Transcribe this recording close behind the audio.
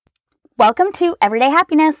Welcome to Everyday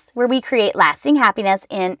Happiness, where we create lasting happiness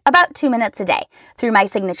in about 2 minutes a day through my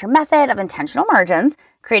signature method of intentional margins,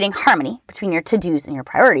 creating harmony between your to-dos and your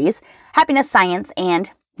priorities, happiness science,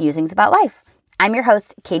 and musings about life. I'm your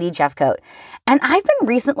host, Katie Jeffcoat, and I've been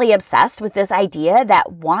recently obsessed with this idea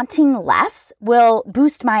that wanting less will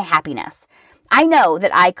boost my happiness. I know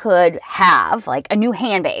that I could have like a new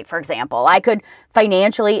handbag, for example. I could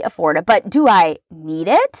financially afford it, but do I need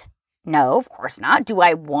it? No, of course not. Do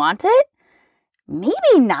I want it? Maybe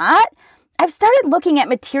not. I've started looking at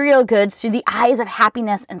material goods through the eyes of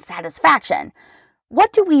happiness and satisfaction.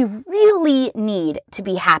 What do we really need to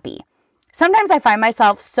be happy? Sometimes I find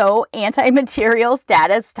myself so anti-material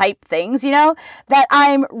status type things, that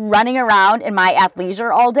I'm running around in my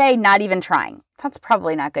athleisure all day, not even trying. That's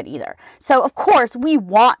probably not good either. So, of course, we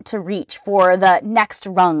want to reach for the next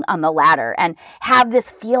rung on the ladder and have this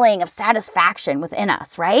feeling of satisfaction within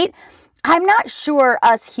us, right? I'm not sure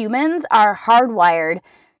us humans are hardwired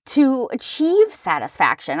to achieve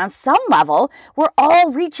satisfaction. On some level, we're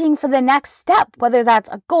all reaching for the next step, whether that's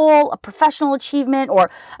a goal, a professional achievement, or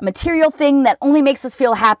a material thing that only makes us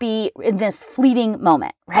feel happy in this fleeting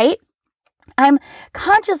moment, right? I'm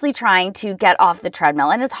consciously trying to get off the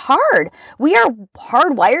treadmill, and it's hard. We are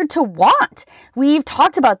hardwired to want. We've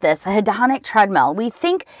talked about this, the hedonic treadmill. We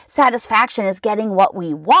think satisfaction is getting what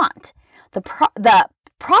we want. The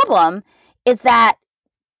problem is that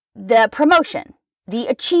the promotion, the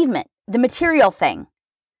achievement, the material thing,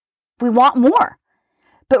 we want more.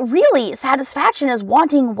 But really, satisfaction is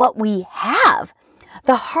wanting what we have.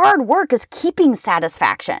 The hard work is keeping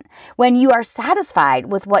satisfaction. When you are satisfied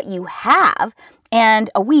with what you have, and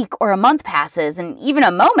a week or a month passes, and even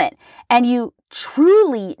a moment, and you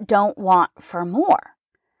truly don't want for more.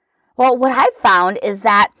 Well, what I've found is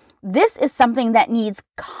that this is something that needs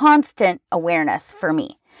constant awareness for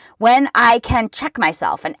me. When I can check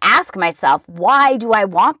myself and ask myself, why do I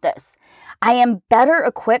want this? I am better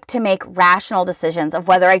equipped to make rational decisions of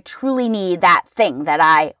whether I truly need that thing that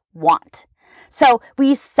I want. So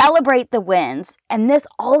we celebrate the wins, and this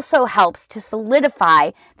also helps to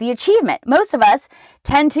solidify the achievement. Most of us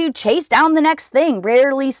tend to chase down the next thing,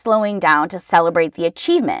 rarely slowing down to celebrate the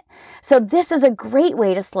achievement. So this is a great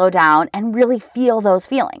way to slow down and really feel those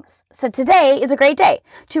feelings. So today is a great day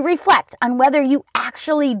to reflect on whether you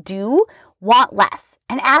actually do want less,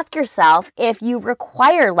 and ask yourself if you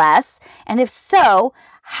require less, and if so,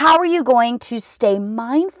 how are you going to stay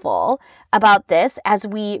mindful about this as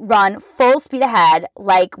we run full speed ahead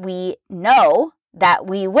like we know that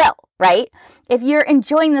we will, right? If you're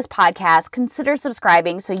enjoying this podcast, consider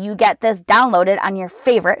subscribing so you get this downloaded on your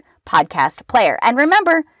favorite podcast player. And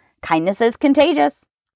remember, kindness is contagious.